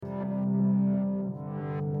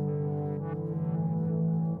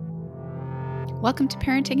Welcome to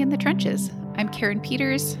Parenting in the Trenches. I'm Karen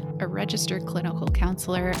Peters, a registered clinical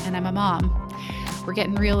counselor, and I'm a mom. We're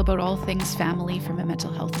getting real about all things family from a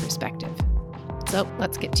mental health perspective. So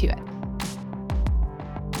let's get to it.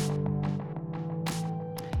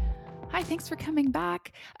 Hi, thanks for coming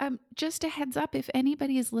back. Just a heads up, if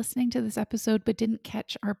anybody is listening to this episode but didn't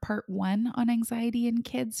catch our part 1 on anxiety in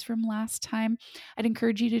kids from last time, I'd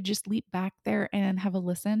encourage you to just leap back there and have a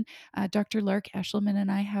listen. Dr. Lark Eshelman and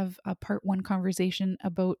I have a part 1 conversation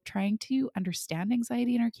about trying to understand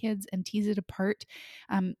anxiety in our kids and tease it apart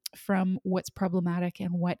from what's problematic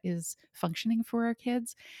and what is functioning for our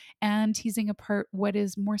kids, and teasing apart what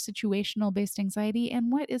is more situational based anxiety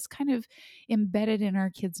and what is kind of embedded in our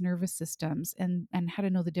kids' nervous systems, and how to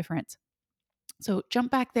know the difference. So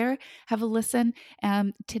jump back there, have a listen.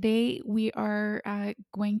 Today we are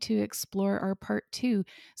going to explore our part 2.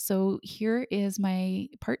 So here is my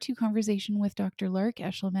part 2 conversation with Dr. Lark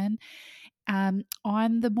Eshelman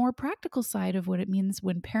on the more practical side of what it means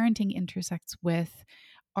when parenting intersects with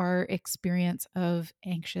our experience of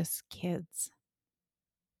anxious kids.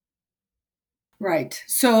 Right.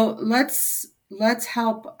 So let's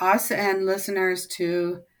help us and listeners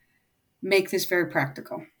to make this very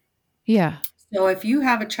practical. Yeah. So if you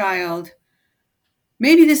have a child,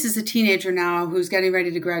 maybe this is a teenager now who's getting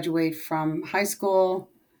ready to graduate from high school,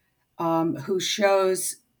 who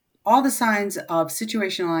shows all the signs of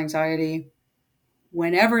situational anxiety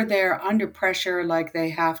whenever they're under pressure, like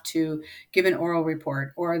they have to give an oral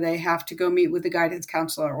report, or they have to go meet with the guidance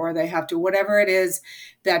counselor, or they have to, whatever it is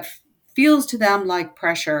that feels to them like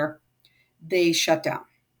pressure, they shut down.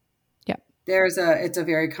 Yeah. It's a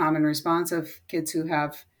very common response of kids who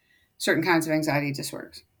have certain kinds of anxiety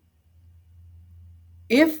disorders.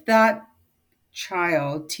 If that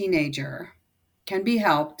child, teenager, can be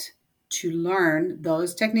helped to learn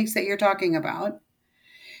those techniques that you're talking about,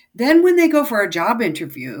 then when they go for a job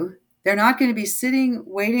interview, they're not going to be sitting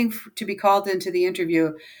waiting to be called into the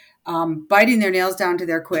interview, biting their nails down to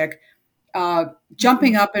their quick,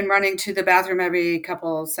 jumping up and running to the bathroom every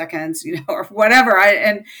couple seconds, or whatever.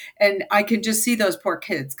 And I can just see those poor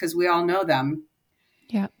kids, because we all know them.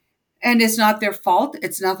 Yeah. And it's not their fault.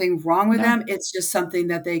 It's nothing wrong with No. them. It's just something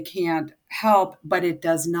that they can't help, but it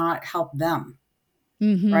does not help them.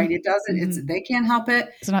 Mm-hmm. Right? It doesn't. Mm-hmm. They can't help it,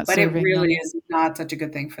 It's not but it serving really them. is not such a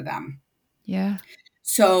good thing for them. Yeah.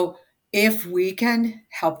 So if we can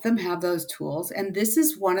help them have those tools, and this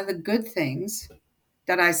is one of the good things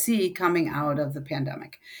that I see coming out of the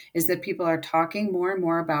pandemic, is that people are talking more and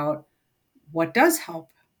more about what does help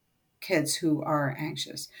kids who are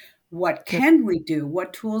anxious. What can we do?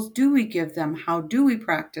 What tools do we give them? How do we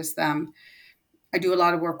practice them? I do a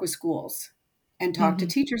lot of work with schools and talk to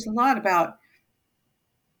teachers a lot about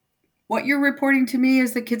what you're reporting to me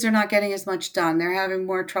is that kids are not getting as much done. They're having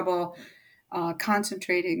more trouble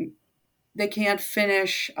concentrating. They can't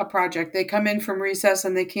finish a project. They come in from recess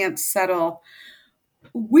and they can't settle.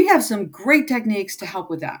 We have some great techniques to help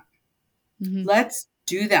with that. Mm-hmm. Let's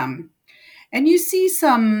do them. And you see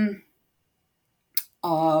some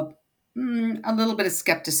a little bit of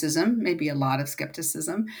skepticism, maybe a lot of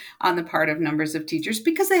skepticism on the part of numbers of teachers,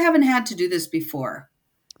 because they haven't had to do this before.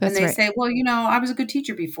 That's and they right. say, well, I was a good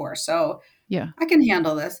teacher before, so Yeah. I can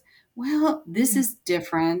handle this. Well, this is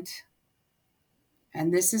different.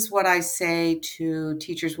 And this is what I say to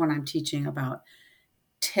teachers when I'm teaching about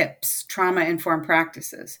tips, trauma-informed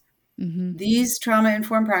practices. Mm-hmm. These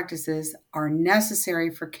trauma-informed practices are necessary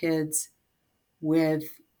for kids with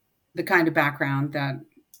the kind of background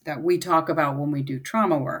that we talk about when we do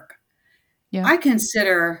trauma work. Yeah. I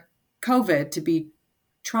consider COVID to be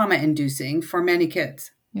trauma-inducing for many kids.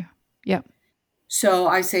 Yeah. Yeah. So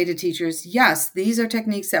I say to teachers, yes, these are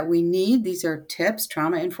techniques that we need. These are tips,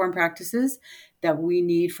 trauma-informed practices that we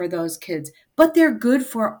need for those kids. But they're good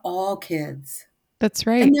for all kids. That's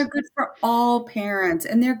right. And they're good for all parents.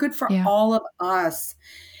 And they're good for Yeah. all of us.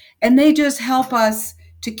 And they just help us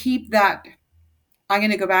to keep that. I'm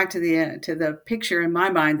going to go back to the picture in my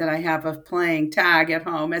mind that I have of playing tag at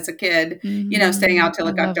home as a kid, staying out till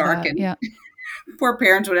it got dark, and Yeah. poor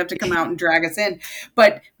parents would have to come out and drag us in.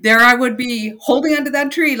 But there I would be holding onto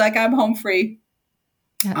that tree like I'm home free.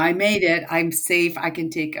 Yeah. I made it. I'm safe. I can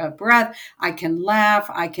take a breath. I can laugh.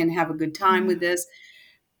 I can have a good time with this.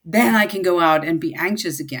 Then I can go out and be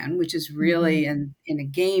anxious again, which is really, in a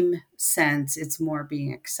game sense, it's more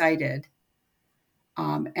being excited.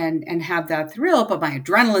 And have that thrill, but my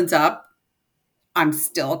adrenaline's up. I'm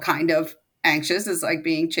still kind of anxious. It's like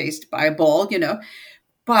being chased by a bull,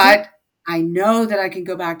 but I know that I can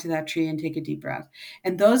go back to that tree and take a deep breath.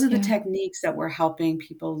 And those are the techniques that we're helping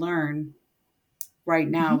people learn right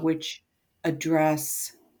now, which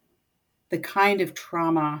address the kind of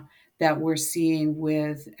trauma that we're seeing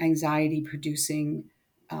with anxiety producing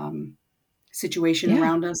um, situation Yeah.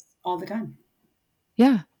 around us all the time.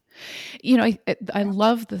 Yeah. I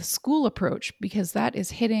love the school approach because that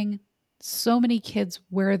is hitting so many kids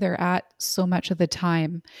where they're at so much of the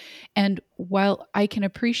time. And while I can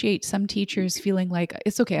appreciate some teachers feeling like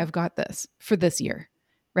it's okay, I've got this for this year,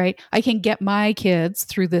 right? I can get my kids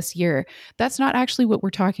through this year. That's not actually what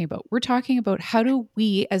we're talking about. We're talking about how do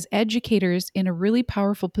we, as educators, in a really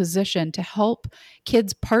powerful position to help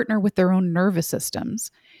kids partner with their own nervous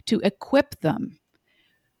systems, to equip them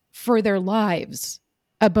for their lives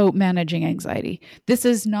about managing anxiety. This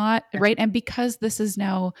is not right. And because this is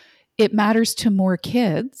now, it matters to more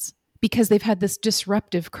kids because they've had this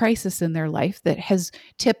disruptive crisis in their life that has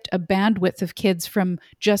tipped a bandwidth of kids from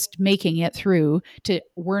just making it through to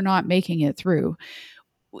we're not making it through.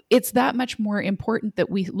 It's that much more important that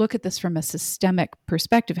we look at this from a systemic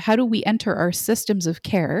perspective. How do we enter our systems of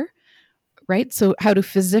care? Right? So, how do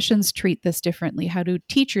physicians treat this differently? How do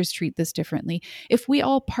teachers treat this differently? If we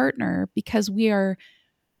all partner because we are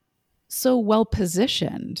so well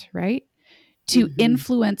positioned, right, to Hmm.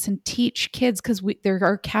 influence and teach kids because they're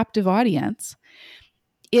our captive audience,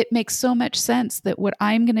 it makes so much sense that what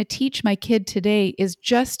I'm going to teach my kid today is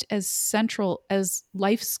just as central as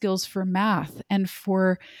life skills for math and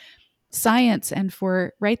for science and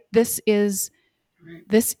for, right? Right.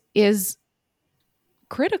 This is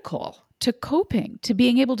critical to coping, to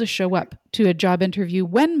being able to show up to a job interview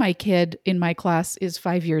when my kid in my class is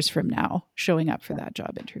 5 years from now showing up for Yeah. that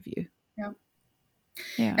job interview. Yeah.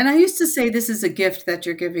 Yeah. And I used to say this is a gift that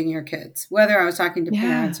you're giving your kids, whether I was talking to Yeah.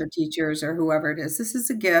 parents or teachers or whoever it is. This is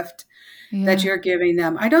a gift that Yeah. you're giving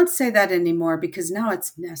them. I don't say that anymore because now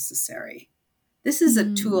it's necessary. This is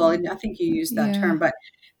a tool, Mm. and I think you used that term, Yeah. but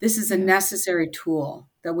this is a Yeah. necessary tool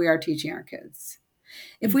that we are teaching our kids.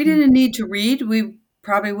 If we Mm-hmm. didn't need to read, we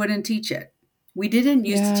probably wouldn't teach it. We didn't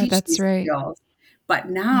used to Yeah, teach that's these right. skills, but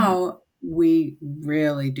Yeah. now we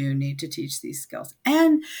really do need to teach these skills.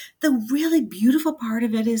 And the really beautiful part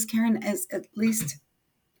of it is, Karen, as at least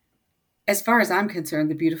as far as I'm concerned,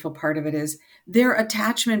 the beautiful part of it is they're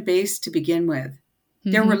attachment based to begin with.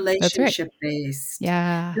 They're Mm-hmm. That's right. relationship based.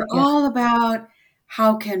 Yeah. They're Yeah. all about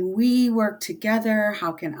how can we work together?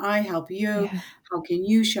 How can I help you? Yeah. How can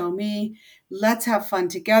you show me? Let's have fun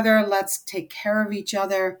together. Let's take care of each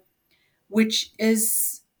other, which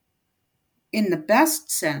is, in the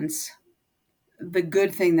best sense, the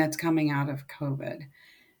good thing that's coming out of COVID.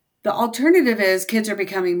 The alternative is kids are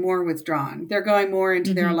becoming more withdrawn. They're going more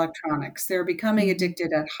into their Mm-hmm. electronics. They're becoming Mm-hmm.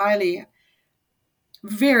 addicted at highly,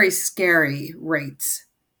 very scary rates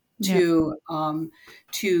Yep.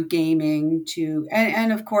 to gaming,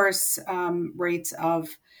 and of course rates of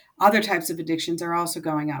other types of addictions are also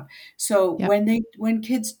going up. So Yep. when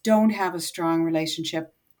kids don't have a strong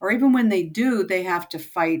relationship, or even when they do, they have to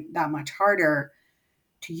fight that much harder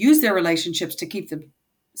to use their relationships to keep them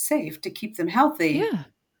safe, to keep them healthy. Yeah.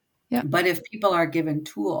 Yep. But if people are given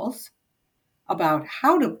tools about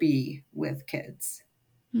how to be with kids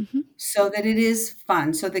Mm-hmm. so that it is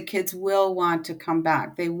fun, so the kids will want to come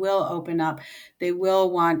back, they will open up, they will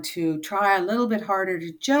want to try a little bit harder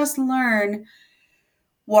to just learn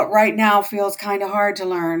what right now feels kind of hard to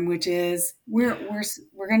learn, which is we're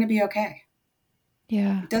going to be okay.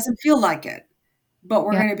 Yeah. It doesn't feel like it, but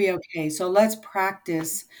we're Yep. going to be okay. So let's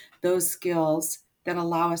practice those skills that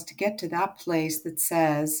allow us to get to that place that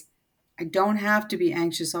says, I don't have to be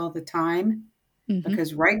anxious all the time Mm-hmm.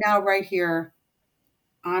 because right now, right here,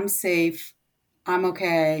 I'm safe, I'm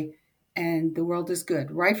okay, and the world is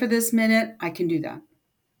good. Right for this minute, I can do that.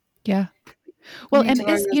 Yeah. We Well, need and to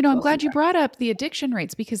learn those I'm skills glad you together. brought up the addiction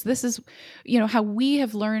rates because this is, how we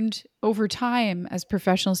have learned over time as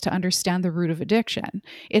professionals to understand the root of addiction.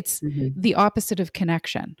 It's Mhm. the opposite of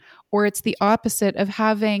connection, or it's the opposite of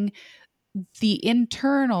having the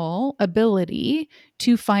internal ability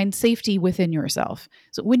to find safety within yourself.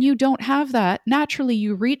 So when you don't have that, naturally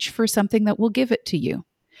you reach for something that will give it to you.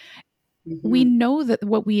 We Mhm. know that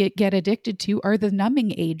what we get addicted to are the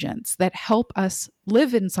numbing agents that help us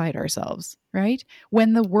live inside ourselves, right?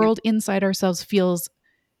 When the Yeah. world inside ourselves feels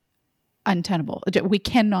untenable, we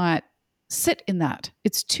cannot sit in that.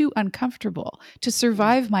 It's too uncomfortable. To Yeah.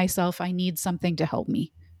 survive myself, I need something to help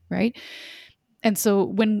me, right? And so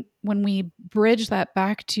when we bridge that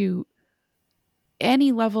back to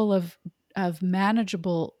any level of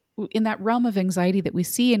manageable in that realm of anxiety that we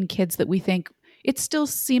see in kids that we think it still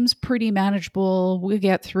seems pretty manageable, we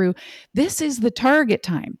get through, this is the target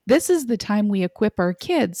time, this is the time we equip our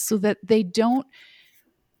kids so that they don't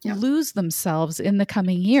Yep. lose themselves in the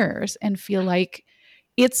coming years and feel like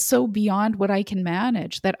it's so beyond what I can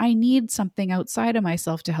manage that I need something outside of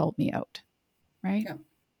myself to help me out. Right. Yeah.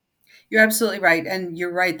 You're absolutely right. And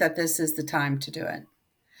you're right that this is the time to do it.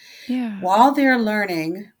 Yeah. While they're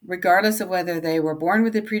learning, regardless of whether they were born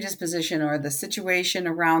with a predisposition or the situation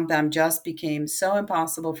around them just became so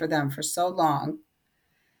impossible for them for so long,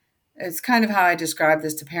 it's kind of how I describe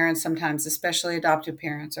this to parents sometimes, especially adoptive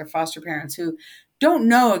parents or foster parents who don't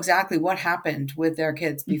know exactly what happened with their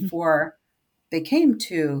kids Hmm. before they came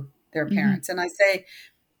to their Hmm. parents. And I say,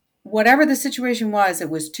 whatever the situation was, it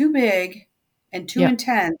was too big and too Yep.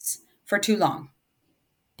 intense for too long.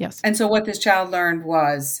 Yes. And so what this child learned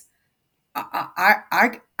was,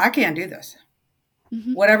 I can't do this.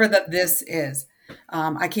 Hmm. Whatever that this is,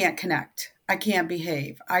 I can't connect. I can't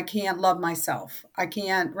behave. I can't love myself. I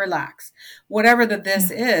can't relax. Whatever the this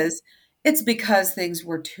Yeah. is, it's because things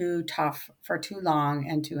were too tough for too long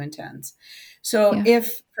and too intense. So, Yeah.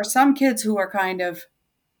 if for some kids who are kind of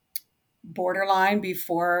borderline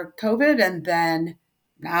before COVID, and then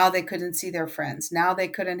now they couldn't see their friends, now they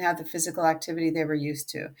couldn't have the physical activity they were used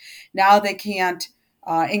to, now they can't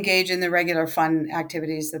engage in the regular fun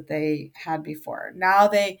activities that they had before. Now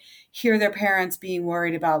they hear their parents being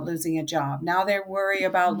worried about losing a job. Now they worry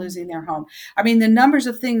about Mhm. losing their home. I mean, the numbers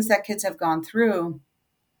of things that kids have gone through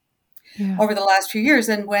Yeah. over the last few years,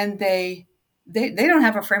 and when they don't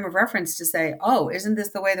have a frame of reference to say, oh, isn't this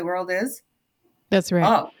the way the world is? That's right.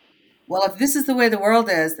 Oh, well, if this is the way the world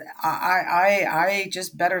is, I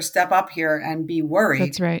just better step up here and be That's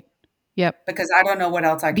worried right. Yep. because I don't know what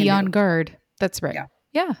else I can Be on do. guard. That's right. Yeah.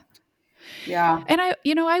 Yeah. Yeah. And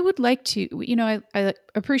I would like to, I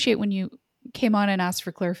appreciate when you came on and asked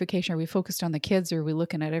for clarification. Are we focused on the kids or are we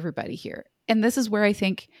looking at everybody here? And this is where I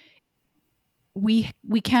think we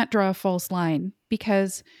can't draw a false line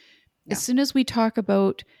because as Yeah. soon as we talk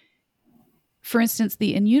about, for instance,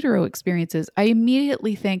 the in utero experiences, I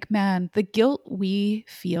immediately think, man, the guilt we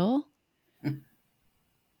feel Mm.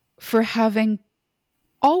 for having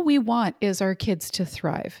all we want is our kids to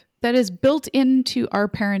thrive. That is built into our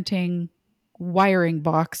parenting wiring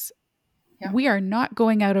box. Yeah. We are not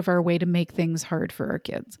going out of our way to make things hard for our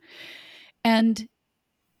kids. And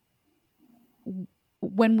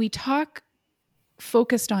when we talk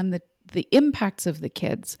focused on the impacts of the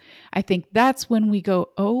kids, I think that's when we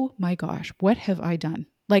go, "Oh my gosh, what have I done?"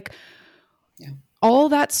 Like Yeah. all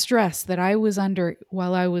that stress that I was under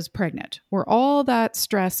while I was pregnant, or all that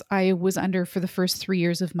stress I was under for the first 3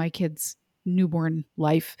 years of my kids' newborn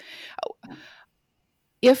life. Yeah.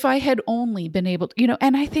 If I had only been able to,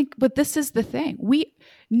 and I think, but this is the thing.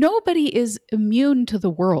 Nobody is immune to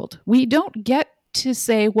the world. We don't get to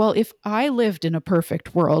say, well, if I lived in a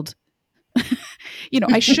perfect world,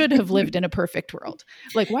 I should have lived in a perfect world.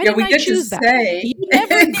 Like, why Yeah. didn't We I get to choose that? say, You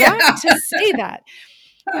never got yeah. to say that.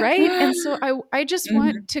 Right. And so I just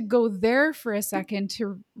want Mhm. to go there for a second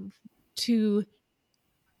to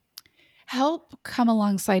help come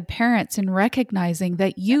alongside parents in recognizing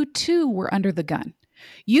that Yeah. you too were under the gun.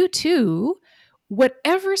 You too,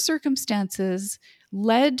 whatever circumstances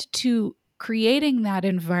led to creating that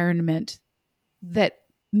environment that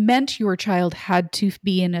meant your child had to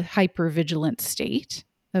be in a hypervigilant state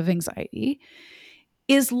of anxiety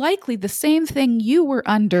is likely the same thing you were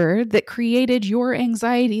under that created your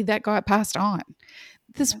anxiety that got passed on.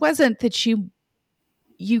 This Yes. wasn't that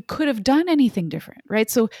you could have done anything different, right?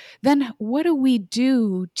 So then what do we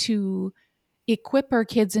do to equip our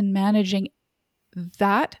kids in managing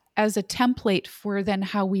that as a template for then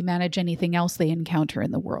how we manage anything else they encounter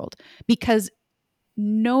in the world? Because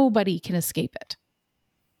nobody can escape it.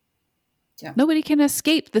 Yeah. Nobody can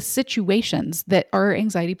escape the situations that are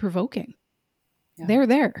anxiety provoking. Yeah. They're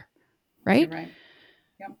there, You're right? right.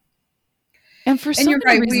 Yeah. And for And so you're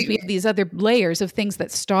many right. reasons, we have these other layers of things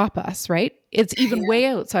that stop us, right? It's even Yeah. way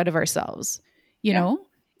outside of ourselves. You Yeah. know,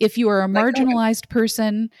 if you are a Like COVID. marginalized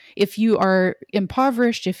person, if you are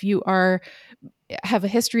impoverished, if you have a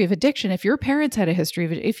history of addiction, if your parents had a history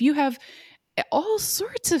of it, if you have all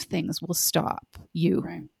sorts of things will stop you.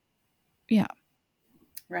 Right. Yeah.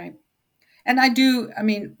 Right. And I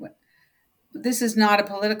mean, this is not a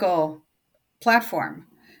political platform,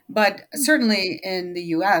 but certainly in the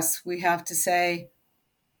US, we have to say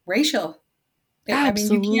racial. I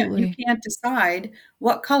mean, you Absolutely. can't decide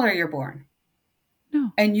what color you're born,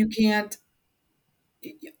 No. and you can't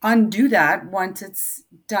undo that once it's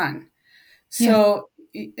done. Yeah. So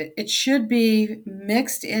it should be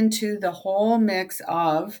mixed into the whole mix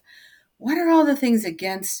of what are all the things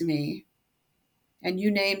against me? And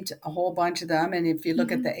you named a whole bunch of them. And if you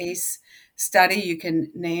look at Hmm. the ACE study, you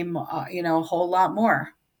can name, a whole lot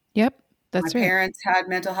more. Yep. My That's right. parents had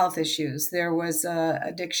mental health issues. There was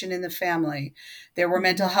addiction in the family. There were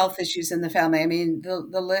mental Mhm. health issues in the family. I mean,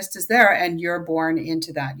 the list is there, and you're born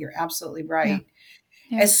into that. You're absolutely Yeah. right.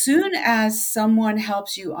 Yeah. As soon as someone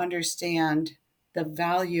helps you understand the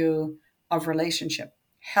value of relationship,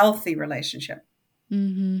 healthy relationship,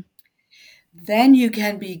 Mhm. then you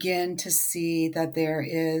can begin to see that there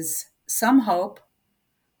is some hope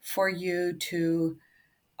for you to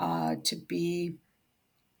be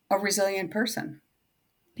a resilient person.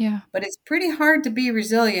 Yeah. But it's pretty hard to be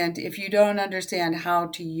resilient if you don't understand how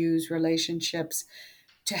to use relationships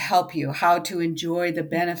to help you, how to enjoy the Mm.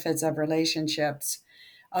 benefits of relationships,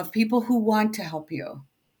 of people who want to help you.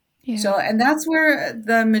 Yeah. So, and that's where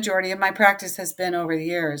the majority of my practice has been over the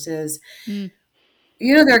years is, Mm.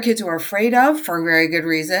 there are kids who are afraid of for very good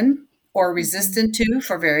reason or Mhm. resistant to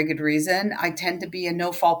for very good reason. I tend to be a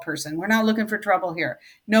no fault person. We're not looking for trouble here.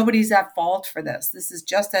 Nobody's at fault for this. This is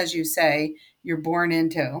just as you say, you're born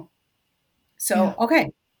into. Yeah. So,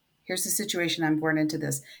 okay, here's the situation. I'm born into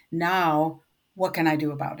this. Now, what can I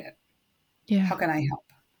do about it? Yeah. How can I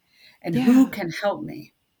help? And who Yeah. can help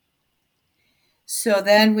me? So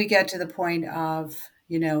then we get to the point of,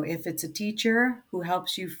 if it's a teacher who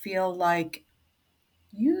helps you feel like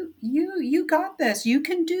you got this, you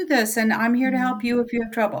can do this, and I'm here to help Mhm. you if you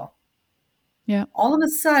have trouble. Yeah. All of a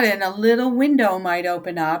sudden, a little window might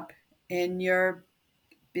open up in your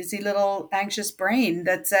busy little anxious brain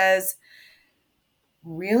that says,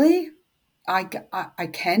 really? I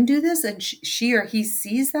can do this, and she or he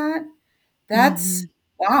sees that. That's Mhm.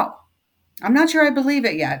 wow. I'm not sure I believe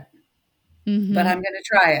it yet, but Mhm. I'm going to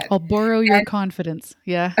try it. I'll borrow your And confidence.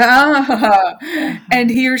 Yeah. and Uh-huh.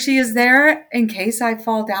 he or she is there in case I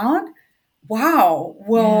fall down. Wow.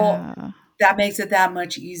 Well, Yeah. that makes it that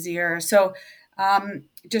much easier. So,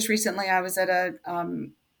 just recently, I was at a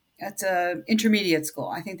intermediate school.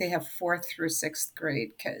 I think they have fourth through sixth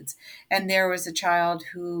grade kids, and there was a child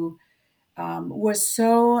who was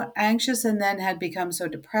so anxious and then had become so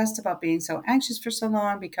depressed about being so anxious for so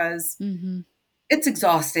long because Mhm. it's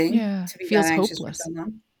exhausting Yeah. to be that Feels anxious for so hopeless.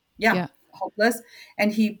 long. Yeah, Yeah. hopeless.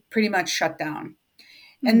 And he pretty much shut down.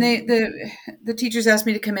 And Mm. the teachers asked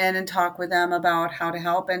me to come in and talk with them about how to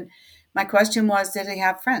help. And my question was, did he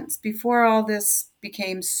have friends before all this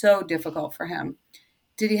became so difficult for him?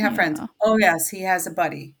 Did he have friends? Yeah. Oh yes, he has a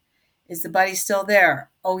buddy. Is the buddy still there?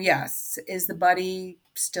 Oh yes. Is the buddy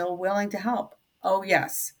still willing to help? Oh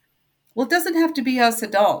yes. Well, it doesn't have to be us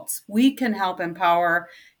adults. We can help empower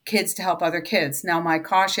kids to help other kids. Now, my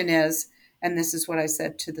caution is, and this is what I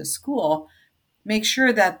said to the school, make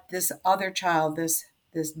sure that this other child, this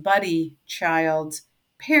buddy child's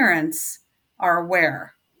parents are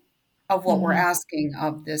aware of what we're Mhm. asking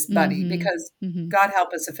of this buddy, Mhm. because Mhm. God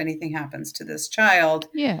help us if anything happens to this child.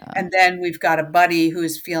 Yeah. And then we've got a buddy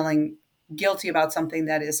who's feeling guilty about something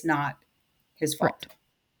that is not his Right. fault.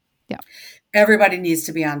 Yeah. Everybody needs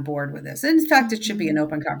to be on board with this. In fact, it should be an Mhm.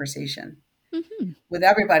 open conversation Mhm. with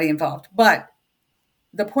everybody involved. But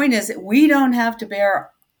the point is that we don't have to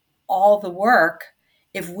bear all the work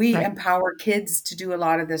if we Right. empower kids to do a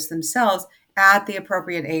lot of this themselves at the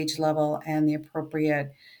appropriate age level and the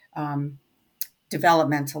appropriate um,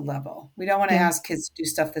 developmental level. We don't want to Yeah. ask kids to do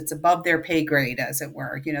stuff that's above their pay grade, as it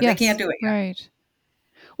were. They can't Yes. do it yet. Right.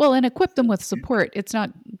 Well, and equip them with support. It's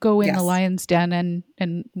not go in the Yes. lion's den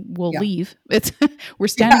and we'll Yeah. leave. It's we're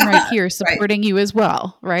standing right Yeah. here Right. supporting you as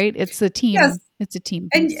well, right? It's a Yes. team. It's a team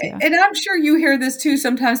And piece. Yeah. and I'm sure you hear this too.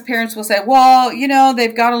 Sometimes parents will say, "Well,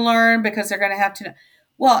 they've got to learn because they're going to have to know."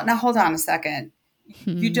 Well, now hold on a second.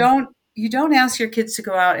 You Hmm. don't ask your kids to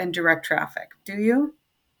go out and direct traffic, do you?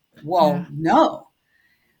 Yeah. Well, no.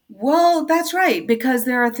 Well, that's right, because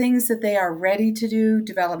there are things that they are ready to do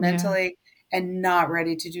Yeah. developmentally and not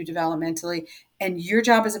ready to do developmentally. And your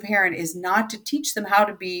job as a parent is not to teach them how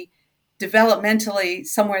to be developmentally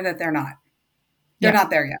somewhere that they're not. They're Yeah. not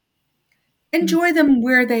there yet. Mm. Enjoy them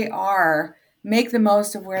where they are, make the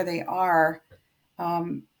most of where they are,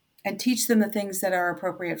 um, and teach them the things that are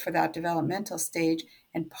appropriate for that developmental stage.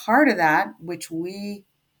 And part of that, which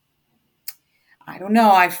I don't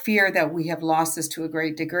know, I fear that we have lost this to a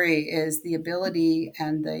great degree, is the ability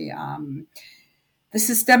and the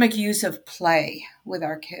systemic use of play with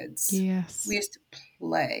our kids. We Yes. used to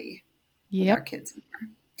play with our Yep. kids.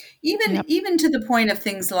 Even Yep. even to the point of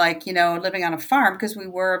things like, living on a farm, because we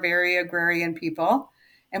were very agrarian people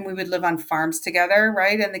and we would live on farms together,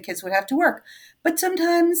 right? And the kids would have to work. But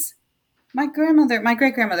sometimes my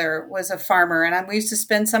great grandmother was a farmer, and we used to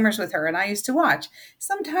spend summers with her, and I used to watch.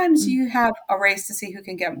 Sometimes Mm. you have a race to see who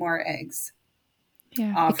can get more eggs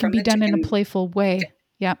Yeah. It can from be the done in a chicken. playful way.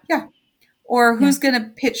 Yep. Yeah. or Yeah. who's going to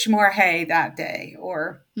pitch more hay that day,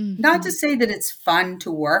 or not to Mm-hmm. say that it's fun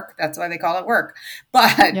to work. That's why they call it work.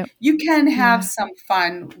 But Yep. you can have Yeah. some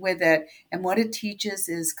fun with it. And what it teaches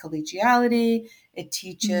is collegiality. It Mm.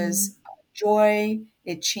 teaches joy.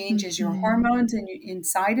 It changes your Mm-hmm. hormones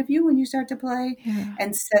inside of you when you start to play, Yeah.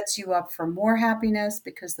 and sets you up for more happiness,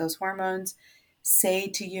 because those hormones say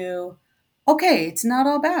to you, okay, it's not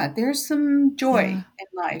all bad. There's some Yeah. joy in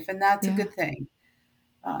life, and that's a Yeah. good thing.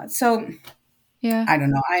 So Yeah. I don't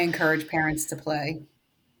know. I encourage parents to play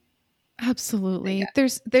Absolutely. again.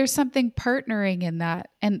 There's something partnering in that,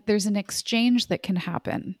 and there's an exchange that can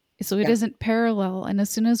happen. So it Yeah. isn't parallel. And as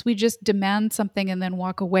soon as we just demand something and then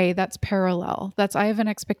walk away, that's parallel. That's I have an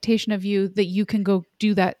expectation of you that you can go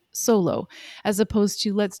do that solo, as opposed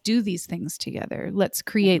to let's do these things together. Let's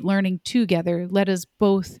create learning together. Let us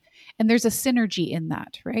both, and there's a synergy in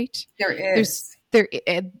that, right? There There's is.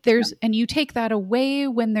 Yeah. there's and you take that away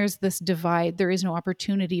when there's this divide. There is no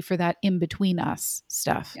opportunity for that in between us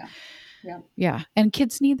stuff. Yeah. Yeah. Yeah. And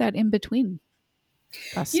kids need that in between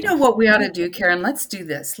us You know stuff. what we ought to do, Karen? Let's do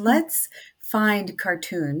this. Mm. Let's find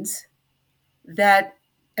cartoons that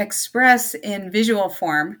express in visual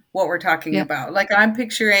form what we're talking Yep. about. Like, I'm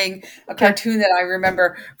picturing a Okay. cartoon that I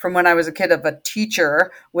remember from when I was a kid, of a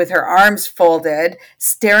teacher with her arms folded,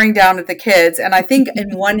 staring down at the kids. And I think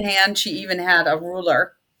in one hand, she even had a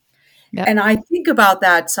ruler. Yep. And I think about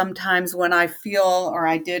that sometimes when I feel, or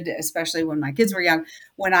I did, especially when my kids were young,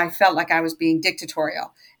 when I felt like I was being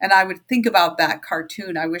dictatorial. And I would think about that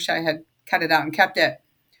cartoon. I wish I had cut it out and kept it,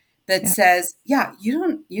 that Yep. says, yeah,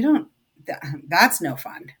 that's no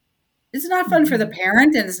fun. It's not fun for the Mm-hmm.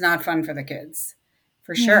 parent, and it's not fun for the kids,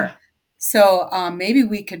 for Yeah. sure. So maybe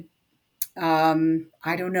we could,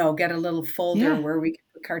 I don't know, get a little folder Yeah. where we can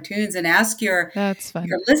put cartoons, and ask That's fun.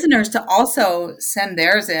 your listeners to also send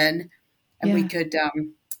theirs in, and we Yeah. could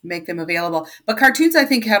make them available. But cartoons, I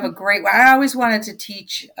think, have a great. I always wanted to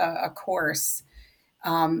teach a course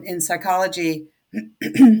in psychology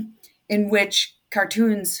in which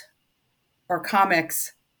cartoons or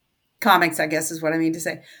comics, I guess is what I mean to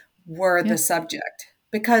say, were the Yeah. subject,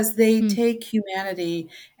 because they Mm. take humanity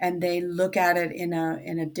and they look at it in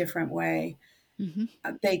a different way. Mm-hmm.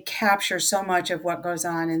 They capture so much of what goes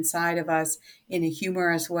on inside of us in a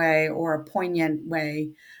humorous way or a poignant way.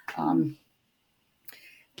 Mm. Um,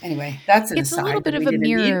 Anyway, that's an It's a little aside bit that of we a didn't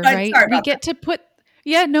need, mirror, but right? sorry We about get to put,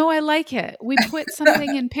 yeah, no, I like it. We put something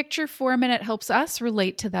that. in picture form and it helps us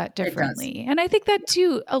relate to that It does. differently. And I think that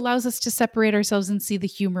too allows us to separate ourselves and see the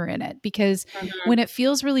humor in it, because when Mhm. it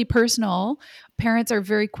feels really personal, parents are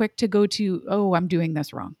very quick to go to, oh, I'm doing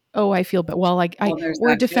this wrong. Oh, I feel, but well, Well, there's or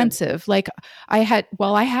that too. defensive. Like I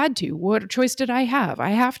had to. What choice did I have? I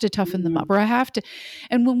have to toughen them up, Mhm. or I have to.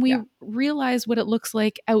 And when we Yeah. realize what it looks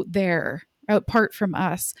like out there, apart from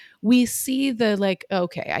us, we see the like,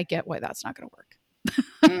 okay, I get why that's not going to work.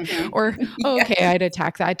 Mhm. Or, oh, Yeah. okay, I'd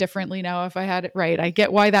attack that differently now if I had it right. I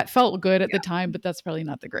get why that felt good at the Yeah. time, but that's probably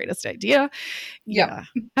not the greatest idea. Yep.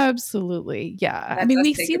 Yeah, absolutely. Yeah. I Lets mean, us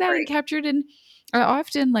we take see a that and break. captured in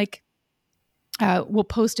often like we'll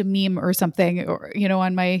post a meme or something, or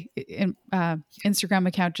on my Instagram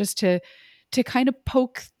account, just to kind of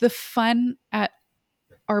poke the fun at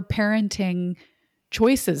our parenting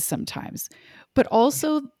choices sometimes, but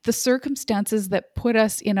also the circumstances that put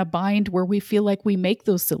us in a bind where we feel like we make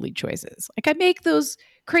those silly choices. Like I make those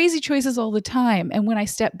crazy choices all the time. And when I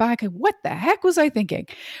step back, what the heck was I thinking?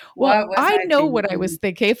 Well, What was I I know what I was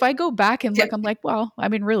thinking? thinking. If I go back and Yeah. look, I'm like, well, I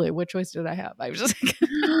mean, really, what choice did I have? I was just like,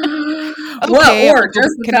 Well, okay, or I'll go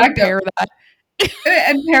just back the and fact of, repair that.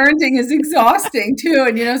 and parenting is exhausting too.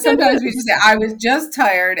 And It sometimes we just is. say, "I was just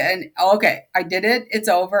tired," and okay, I did it. It's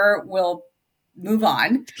over. We'll move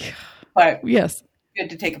on. But Yes. good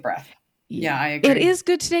to take a breath. Yeah. Yeah, I It agree. is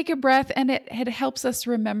good to take a breath, and it helps us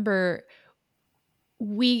remember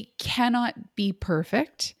we cannot be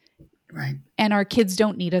perfect, Right. and our kids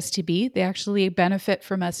don't need us to be. They actually benefit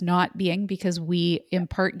from us not being, because we Yeah. in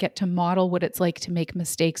part get to model what it's like to make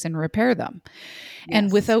mistakes and repair them. And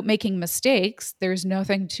Yes. without making mistakes, there's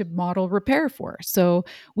nothing to model repair for. So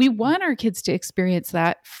we want our kids to experience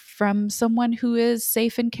that from someone who is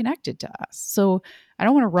safe and connected to us. So I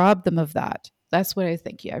don't want to rob them of that. That's what I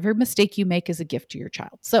think. Yeah, every mistake you make is a gift to your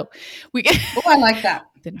child. So we Oh, I like that.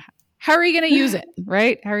 then how are you going to use it?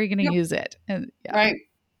 Right? How are you going to Yep. use it? And yeah. Right.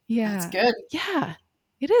 That's Yeah. good. Yeah.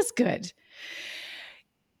 It is good.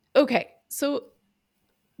 Okay. So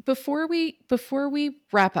before we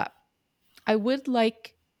wrap up, I would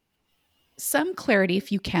like some clarity,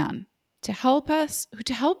 if you can, to help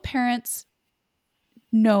parents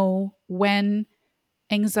know when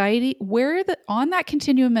anxiety, where the on that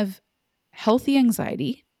continuum of healthy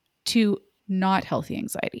anxiety to not healthy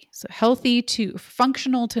anxiety. So healthy to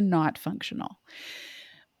functional to not functional.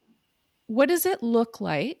 What does it look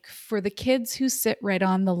like for the kids who sit right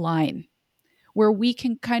on the line where we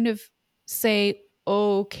can kind of say,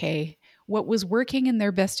 okay, what was working in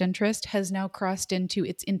their best interest has now crossed into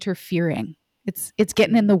it's interfering. It's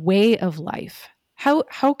getting in the way of life.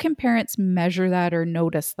 How can parents measure that or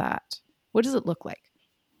notice that? What does it look like?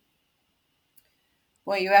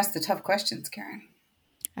 Well, you asked the tough questions, Karen.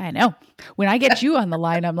 I know. When I get you on the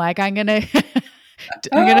line, I'm like, I'm gonna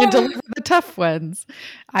I'm gonna Oh, deliver the tough ones.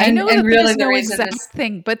 I and know and that really there's the no reason exact this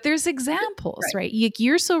thing, but there's examples, right right?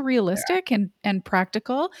 You're so there. realistic and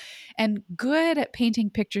practical and good at painting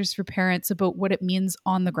pictures for parents about what it means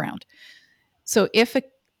on the ground. So if a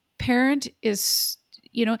parent is,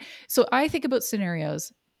 so I think about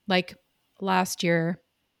scenarios like last year,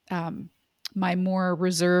 um, my more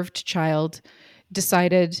reserved child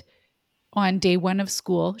decided on day one of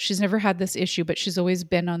school. She's never had this issue, but she's always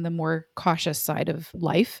been on the more cautious side of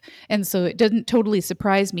life. And so it didn't totally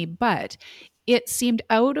surprise me, but it seemed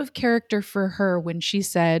out of character for her when she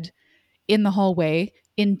said in the hallway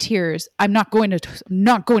in tears, I'm not going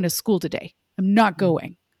to school today. I'm not Mm.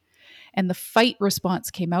 going. And the fight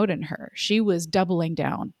response came out in her. She was doubling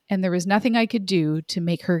down, and there was nothing I could do to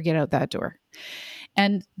make her get out that door.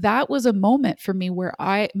 And that was a moment for me where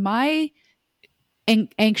my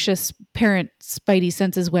anxious parent spidey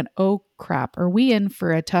senses went, oh crap, are we in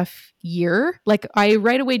for a tough year? Like I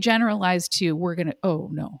right away generalized to, oh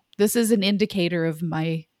no, this is an indicator of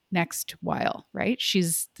my next while, right?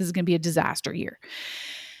 This is going to be a disaster year.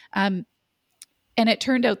 Um, and it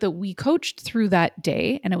turned out that we coached through that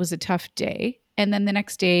day and it was a tough day. And then the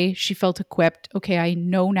next day she felt equipped. Okay, I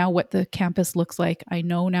know now what the campus looks like. I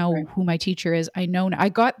know now Right. who my teacher is. I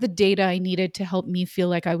got the data I needed to help me feel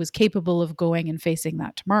like I was capable of going and facing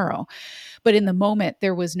that tomorrow. But in the moment,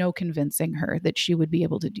 there was no convincing her that she would be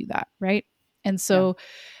able to do that. Right. And Yeah. so,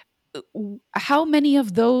 how many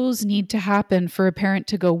of those need to happen for a parent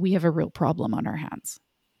to go, we have a real problem on our hands?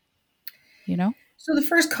 You know? So the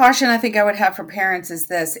first caution I think I would have for parents is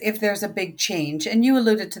this: if there's a big change, and you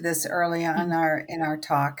alluded to this early on Mm-hmm. in our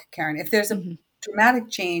talk, Karen, if there's a Mm-hmm. dramatic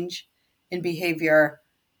change in behavior,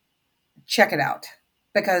 check it out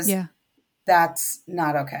because Yeah. that's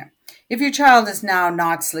not okay. If your child is now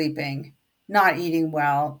not sleeping, not eating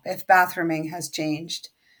well, if bathrooming has changed,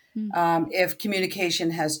 Mm-hmm. if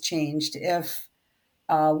communication has changed, if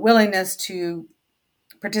willingness to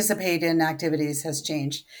participate in activities has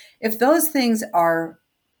changed, if those things are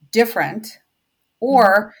different, Mm-hmm.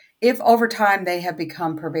 or if over time they have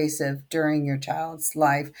become pervasive during your child's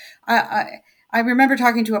life. I remember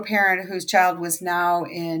talking to a parent whose child was now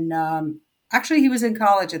in, actually, he was in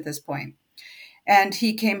college at this point, and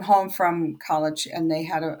he came home from college, and they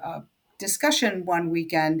had a discussion one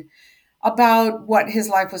weekend about what his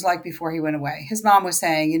life was like before he went away. His mom was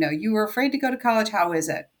saying, you were afraid to go to college. How is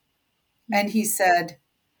it? And he said,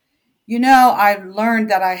 I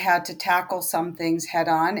learned that I had to tackle some things head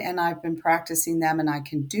on, and I've been practicing them and I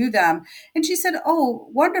can do them. And she said, oh,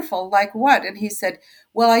 wonderful. Like what? And he said,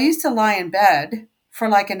 well, I used to lie in bed for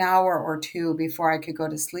like an hour or two before I could go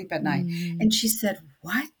to sleep at night. Mm-hmm. And she said,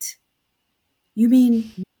 what? You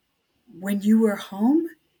mean when you were home?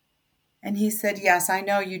 And he said, yes, I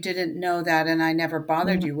know you didn't know that, and I never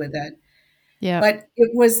bothered Yeah. you with it. Yeah. But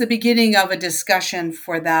it was the beginning of a discussion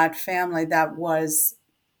for that family that was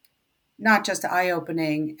not just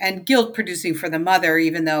eye-opening and guilt-producing for the mother,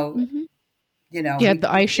 even though, Mm-hmm. you know, Yeah. we The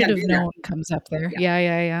we I should can't have do that. known comes up there. Yeah,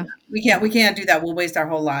 Yeah. Yeah. Yeah. yeah. We can't do that. We'll waste our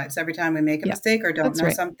whole lives every time we make a Yeah. mistake or don't That's know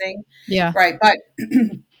right. something. Yeah. Right, but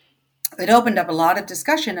it opened up a lot of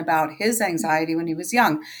discussion about his anxiety when he was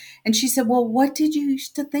young. And she said, "Well, what did you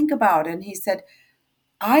used to think about?" And he said,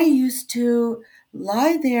 "I used to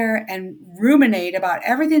lie there and ruminate about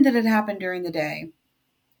everything that had happened during the day.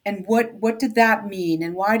 And what did that mean?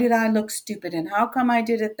 And why did I look stupid? And how come I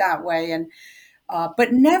did it that way? And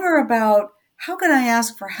but never about how can I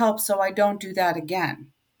ask for help so I don't do that again."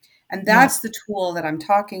 And Yeah. that's the tool that I'm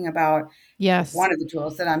talking about. Yes. One of the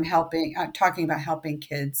tools that I'm talking about helping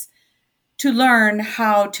kids to learn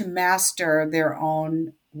how to master their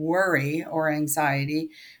own worry or anxiety.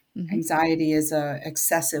 Mm-hmm. Anxiety is a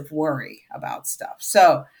excessive worry about stuff.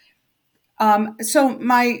 So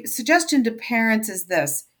my suggestion to parents is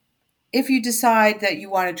this: if you decide that you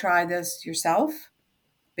want to try this yourself,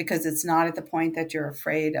 because it's not at the point that you're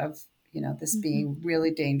afraid of, this Mm-hmm. being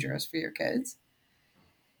really dangerous for your kids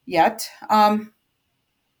yet,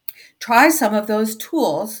 try some of those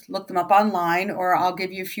tools. Look them up online, or I'll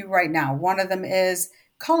give you a few right now. One of them is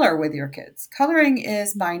color with your kids. Coloring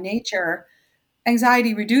is by nature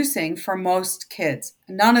anxiety reducing for most kids.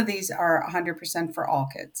 None of these are 100% for all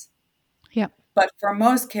kids. Yeah. But for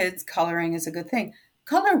most kids, coloring is a good thing.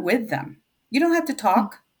 Color with them. You don't have to Mm.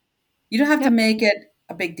 talk. You don't have to Yep. make it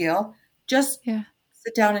a big deal. Just Yeah.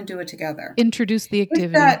 sit down and do it together. Introduce the With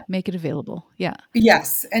activity, that, make it available. Yeah.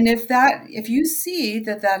 yes, and if you see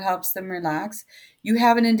that that helps them relax, you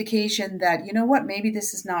have an indication that, you know what, maybe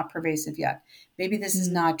this is not pervasive yet. Maybe this is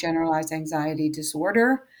Mm. not generalized anxiety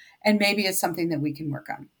disorder, and maybe it's something that we can work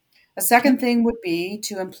on. A Okay. second thing would be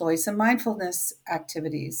to employ some mindfulness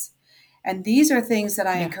activities. And these are things that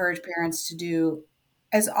I Yeah. encourage parents to do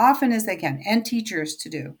as often as they can, and teachers to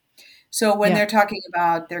do. So when Yeah. they're talking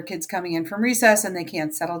about their kids coming in from recess and they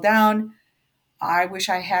can't settle down, I wish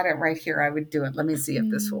I had it right here. I would do it. Let me see if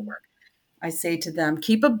this will Mm. work. I say to them,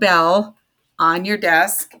 keep a bell on your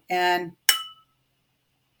desk and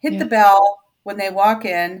hit the Yeah. bell when they walk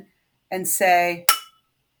in and say,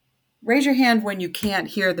 raise your hand when you can't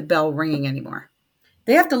hear the bell ringing anymore.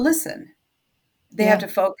 They have to listen, they have Yeah.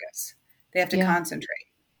 to focus, they have to Yeah. concentrate.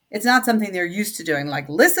 It's not something they're used to doing, like,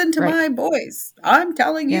 listen to Right. my voice. I'm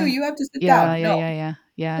telling you, Yeah. you have to sit Yeah. down. Yeah. No, Yeah. Yeah.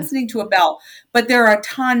 Yeah. listening to a bell. But there are a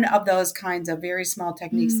ton of those kinds of very small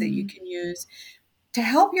techniques that you Mm. can use to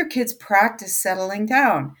help your kids practice settling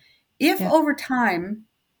down. If Yeah. over time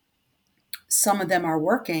some of them are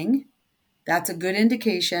working, that's a good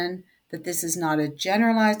indication that this is not a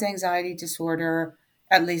generalized anxiety disorder,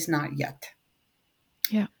 at least not yet.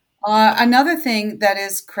 Yeah. Another thing that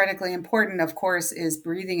is critically important, of course, is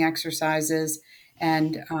breathing exercises.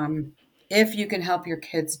 And if you can help your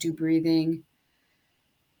kids do breathing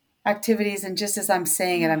activities, and just as I'm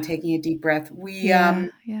saying it, I'm taking a deep breath. Yeah.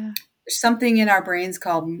 Yeah. There's something in our brains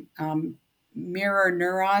called mirror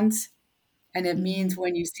neurons, and it means Mm-hmm.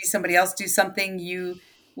 when you see somebody else do something, you,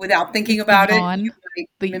 without thinking It's the about it, you yawn. might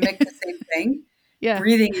The mimic the same thing. yeah.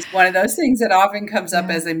 Breathing is one of those things that often comes up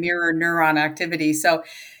Yeah. as a mirror neuron activity. So,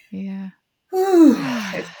 Yeah. whew,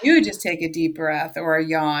 if you just take a deep breath or a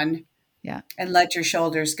yawn Yeah. and let your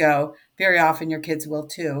shoulders go, very often your kids will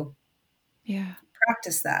too. Yeah.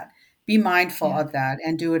 Practice that. Be mindful Yeah. of that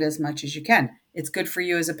and do it as much as you can. It's good for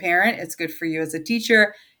you as a parent, it's good for you as a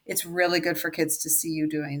teacher. It's really good for kids to see you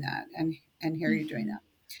doing that and hear you doing Mm-hmm. that.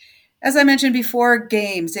 As I mentioned before,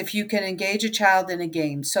 games, if you can engage a child in a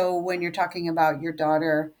game. So when you're talking about your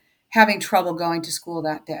daughter having trouble going to school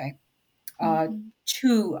that day, Mm-hmm.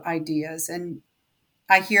 two ideas. And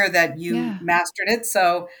I hear that you Yeah. mastered it,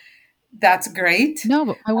 so that's great. No,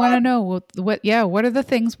 but I want to know yeah, what are the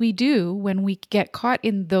things we do when we get caught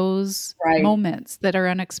in those Right. moments that are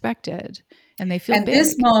unexpected and they feel And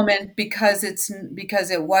this big? moment, because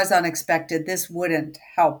it was unexpected, this wouldn't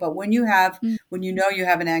help. But Mm. when you know you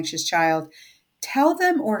have an anxious child, tell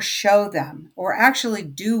them or show them or actually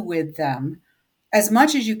do with them as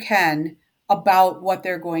much as you can about what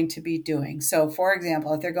they're going to be doing. So, for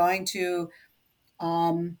example, if they're going to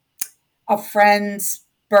um, a friend's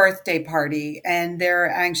birthday party and they're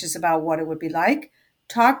anxious about what it would be like,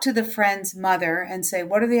 talk to the friend's mother and say,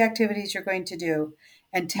 what are the activities you're going to do?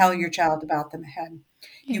 And tell your Mm. child about them ahead.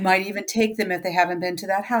 You Yeah. might even take them if they haven't been to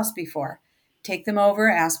that house before. Take them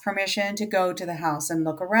over, ask permission to go to the house and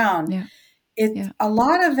look around. Yeah. It Yeah. a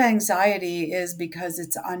lot of anxiety is because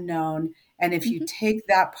it's unknown. And if you Mhm. take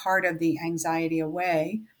that part of the anxiety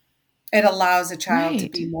away, it allows a child to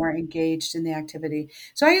be Right. more engaged in the activity.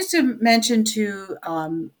 So I used to mention to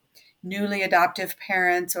newly adoptive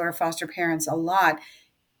parents or foster parents a lot,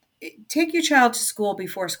 take your child to school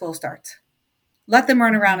before school starts. Let them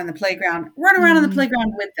run around Mhm. in the playground, run around in the Mhm.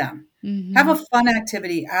 playground with them. Have a Mhm. fun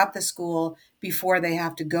activity at the school before they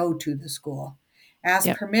have to go to the school. Ask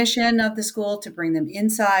Yep. permission of the school to bring them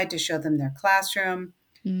inside to show them their classroom,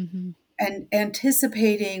 Mhm. and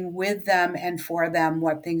anticipating with them and for them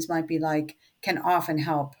what things might be like can often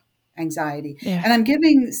help anxiety. Yeah. And I'm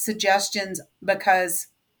giving suggestions because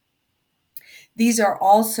these are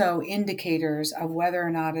also indicators of whether or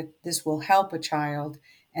not this will help a child.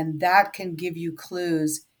 And that can give you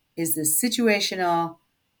clues. Is this situational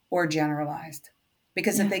or generalized?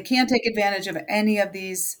 Because if Yeah. they can't take advantage of any of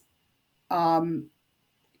these um,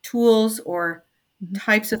 tools or Mhm.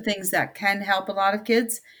 types of things that can help a lot of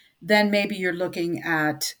kids, then maybe you're looking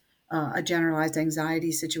at a generalized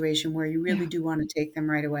anxiety situation where you really Yeah. do want to take them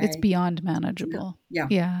right It's away. beyond Yeah. manageable. Yeah.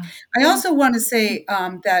 Yeah. I Yeah. also want to Mm. say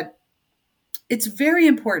that it's very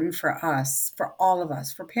important for us, for all of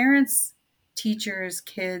us, for parents, teachers,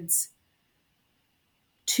 kids,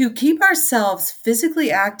 to keep ourselves physically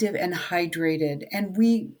active and hydrated. And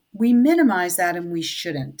we minimize that and we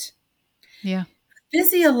shouldn't. Yeah.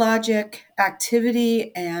 Physiologic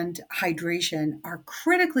activity and hydration are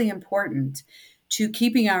critically important to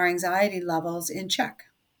keeping our anxiety levels in check.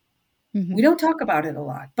 We Mhm. don't talk about it a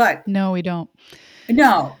lot, but No, we don't.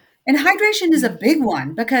 no. And hydration is a Yeah. big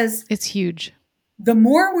one because It's huge. the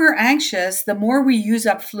more we're anxious, the more we use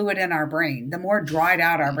up fluid in our brain, the more dried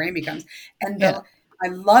out our brain becomes. And Yeah. I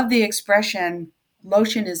love the expression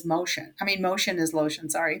lotion is motion. I mean, motion is lotion,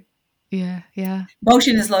 sorry. Yeah. Yeah.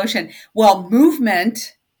 Motion is lotion. Well,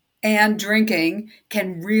 movement and drinking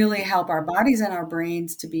can really help our bodies and our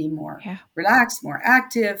brains to be more Yeah. relaxed, more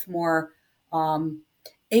active, more um,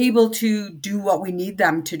 able to do what we need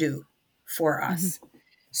them to do for Mhm. us.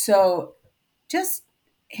 So just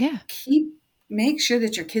Yeah. keep make sure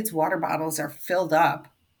that your kids' water bottles are filled up.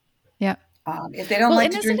 Yeah. If they don't Well, like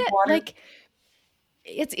and to isn't drink it water, like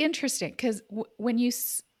it's interesting because when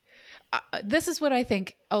this is what I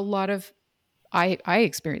think a lot of I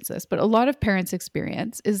experience this, but a lot of parents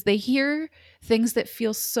experience is they hear things that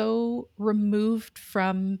feel so removed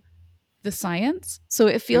from the science. So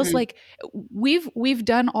it feels mhm, like we've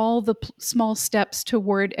done all the small steps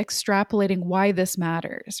toward extrapolating why this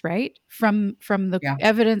matters, right? From the yeah,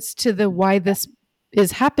 evidence to the why this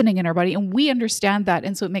is happening in our body, and we understand that,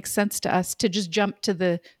 and so it makes sense to us to just jump to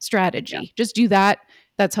the yeah, strategy. Just do that.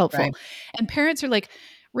 That's helpful. right, And parents are like,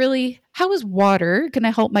 really, how is water going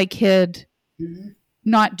to help my kid mhm,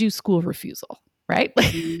 not do school refusal? Right?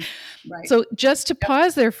 mhm, right, So, just to yep,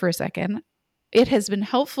 pause there for a second, it has been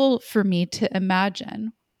helpful for me to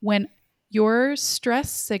imagine when your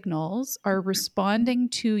stress signals are responding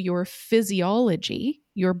to your physiology,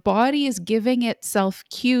 your body is giving itself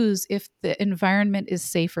cues if the environment is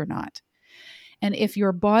safe or not. And if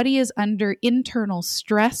your body is under internal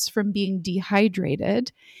stress from being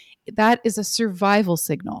dehydrated, that is a survival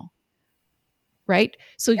signal, right?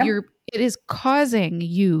 So yep, it is causing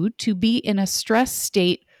you to be in a stress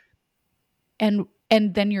state,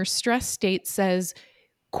 and then your stress state says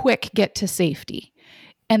quick, get to safety.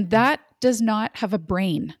 And that does not have a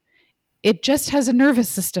brain. It just has a nervous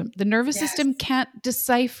system. The nervous yes, system can't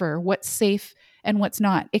decipher what's safe and what's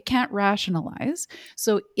not. It can't rationalize.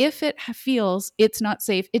 So if it feels it's not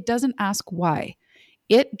safe, it doesn't ask why.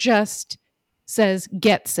 It just says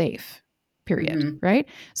get safe, period. mhm, Right?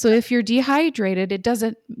 So if you're dehydrated, it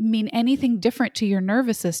doesn't mean anything different to your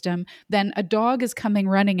nervous system than a dog is coming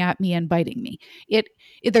running at me and biting me. It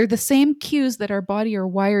they're the same cues that our body are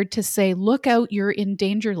wired to say, look out, you're in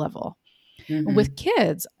danger level. With mhm,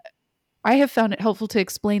 kids, I have found it helpful to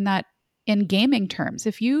explain that in gaming terms.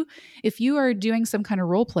 If you are doing some kind of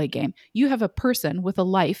role play game, you have a person with a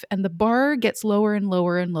life and the bar gets lower and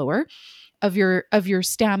lower and lower of your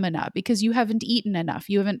stamina because you haven't eaten enough,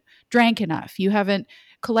 you haven't drank enough, you haven't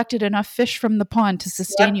collected enough fish from the pond to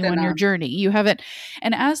sustain slept you on your enough, journey. You haven't,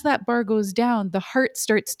 and as that bar goes down, the heart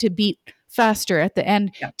starts to beat faster at the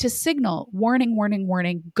end yeah, to signal warning, warning,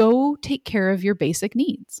 warning, go take care of your basic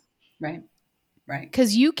needs. right, right,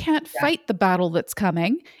 Because you can't yeah, fight the battle that's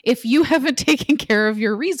coming if you haven't taken care of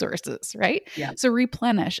your resources, right? yeah, So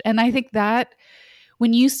replenish. And I think that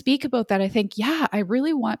when you speak about that, I think, yeah, I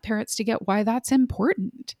really want parents to get why that's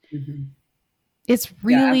important. mhm, It's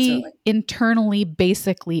yeah, absolutely, really internally,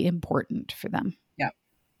 basically important for them. yeah.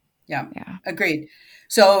 Yeah, Yeah. agreed.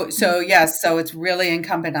 So Yeah. so yes, so it's really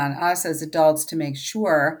incumbent on us as adults to make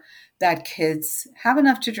sure that kids have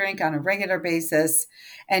enough to drink on a regular basis.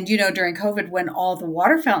 And during COVID, when all the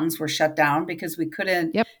water fountains were shut down because we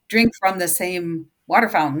couldn't Yep. drink from the same water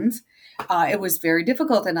fountains, it was very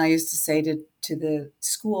difficult. And I used to say to the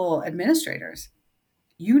school administrators,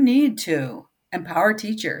 you need to empower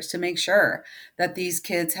teachers to make sure that these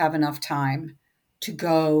kids have enough time to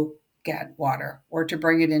go get water or to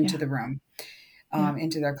bring it into Yeah. the room, Yeah.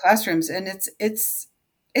 into their classrooms. And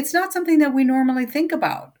it's not something that we normally think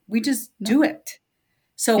about. We just No. do it.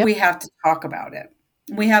 So we Yep. have to talk about it.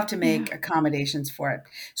 We have to Yeah. make accommodations for it.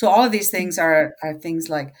 So all of these Mm. things are things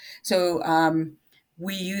like so.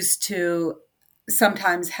 We used to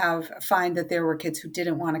sometimes find that there were kids who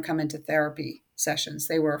didn't want to come into therapy sessions.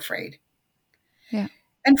 They were afraid. Yeah.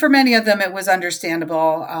 And for many of them, it was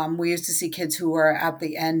understandable. We used to see kids who were at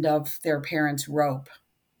the end of their parents' rope.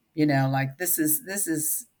 Like this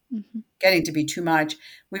is Hmm. getting to be too much.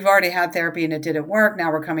 We've already had therapy and it didn't work.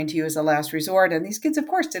 Now we're coming to you as a last resort. And these kids, of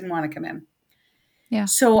course, didn't want to come in. Yeah.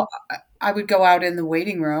 So I would go out in the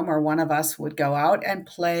waiting room, or one of us would go out and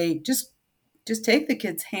play. Just take the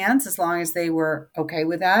kids' hands as long as they were okay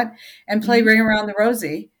with that, and play Hmm. Ring Around the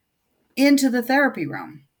Rosie into the therapy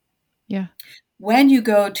room. Yeah. When you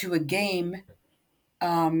go to a game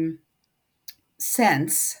um,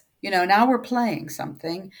 sense, now we're playing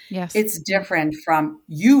something. Yes. It's Yeah. different from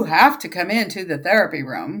you have to come into the therapy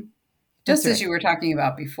room, That's just as right. you were talking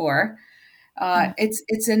about before. Yeah.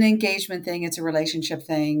 It's an engagement thing. It's a relationship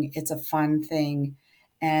thing. It's a fun thing.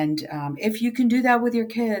 And if you can do that with your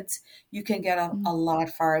kids, you can get a Mm. lot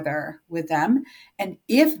farther with them. And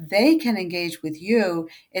if they can engage with you,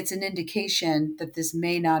 it's an indication that this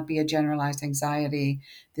may not be a generalized anxiety.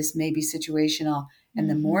 This may be situational. And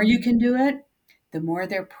the more you Mhm. can do it, the more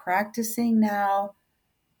they're practicing now,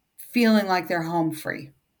 feeling like they're home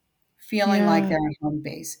free, feeling like Yeah. they're at home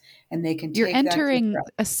base, and they can You're take that deep entering breath.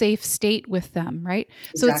 a safe state with them, right?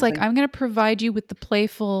 So it's like, Exactly. I'm going to provide you with the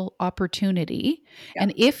playful opportunity. Yeah.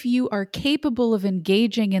 And if you are capable of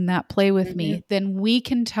engaging in that play with Mhm. me, then we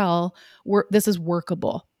can tell this is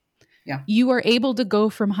workable. Yeah. You are able to go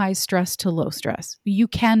from high stress to low stress. You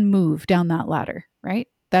can move down that ladder, right?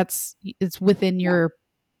 It's within Yeah. your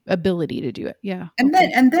ability to do it. Yeah. And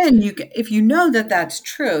then Okay. if you know that that's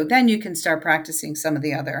true, then you can start practicing some of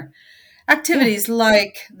the other Yeah. activities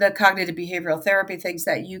like the cognitive behavioral therapy things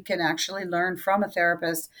that you can actually learn from a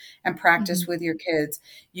therapist and Hmm. practice with your kids.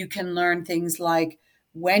 You can learn things like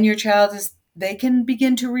when your child is they can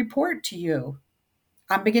begin to report to you.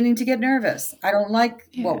 I'm beginning to get nervous. I don't like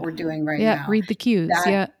what Yeah. we're doing right Yeah. now. Read the cues. That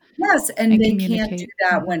Yeah. yes, and And they can't do communicate.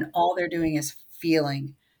 that Hmm. when all they're doing is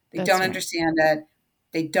feeling. They don't That's right. understand it.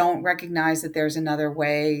 They don't recognize that there's another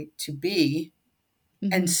way to be.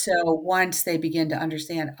 And Hmm. so once they begin to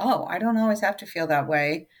understand, oh, I don't always have to feel that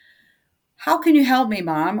way. How can you help me,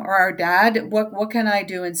 mom or our dad? What can I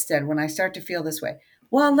do instead when I start to feel this way?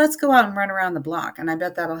 Well, let's go out and run around the block, and I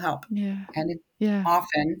bet that'll help. Yeah. And it Yeah.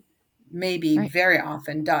 often, maybe Right. very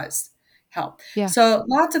often, does help. Yeah. So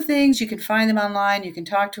lots of things. You can find them online. You can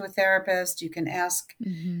talk to a therapist. You can ask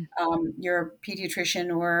Hmm. your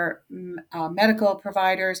pediatrician or medical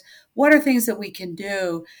providers, what are things that we can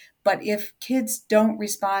do? But if kids don't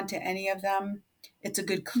respond to any of them, it's a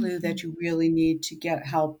good clue Hmm. that you really need to get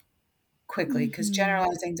help quickly because Hmm.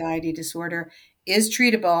 generalized anxiety disorder is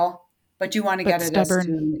treatable, but you want to But get it as stubborn.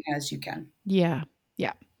 soon as you can, Yeah.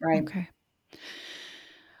 Yeah. right? Okay.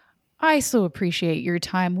 I so appreciate your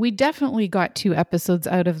time. We definitely got 2 episodes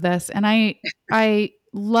out of this, and I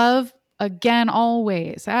love, again,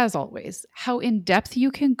 always, as always, how in-depth you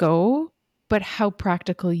can go, but how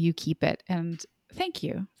practical you keep it. And thank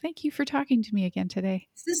you. Thank you for talking to me again today.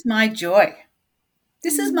 This is my joy.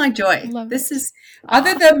 This is Mm, my joy. love This it. is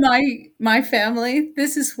other Ah. than my family,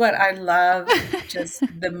 this is what I love just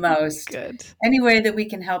the most. Good. Any way that we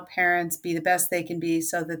can help parents be the best they can be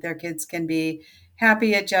so that their kids can be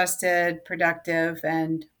happy, adjusted, productive,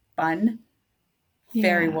 and fun.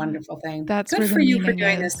 Very Yeah. wonderful thing. That's Good where the for you for meaning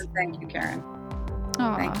doing this, is. and thank you, Karen.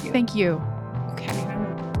 Ah, Thank you. thank you. Okay. Mhm.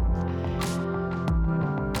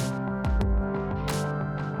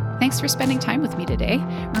 Thanks for spending time with me today.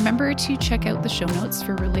 Remember to check out the show notes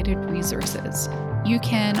for related resources. You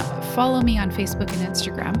can follow me on Facebook and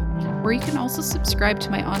Instagram, or you can also subscribe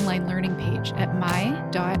to my online learning page at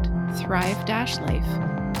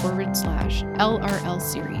my.thrive-life/LRL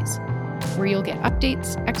series, where you'll get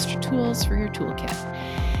updates, extra tools for your toolkit.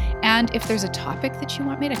 And if there's a topic that you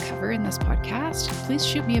want me to cover in this podcast, please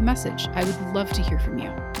shoot me a message. I would love to hear from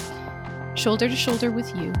you. Shoulder to shoulder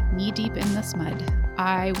with you, knee deep in this mud.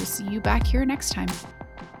 I will see you back here next time.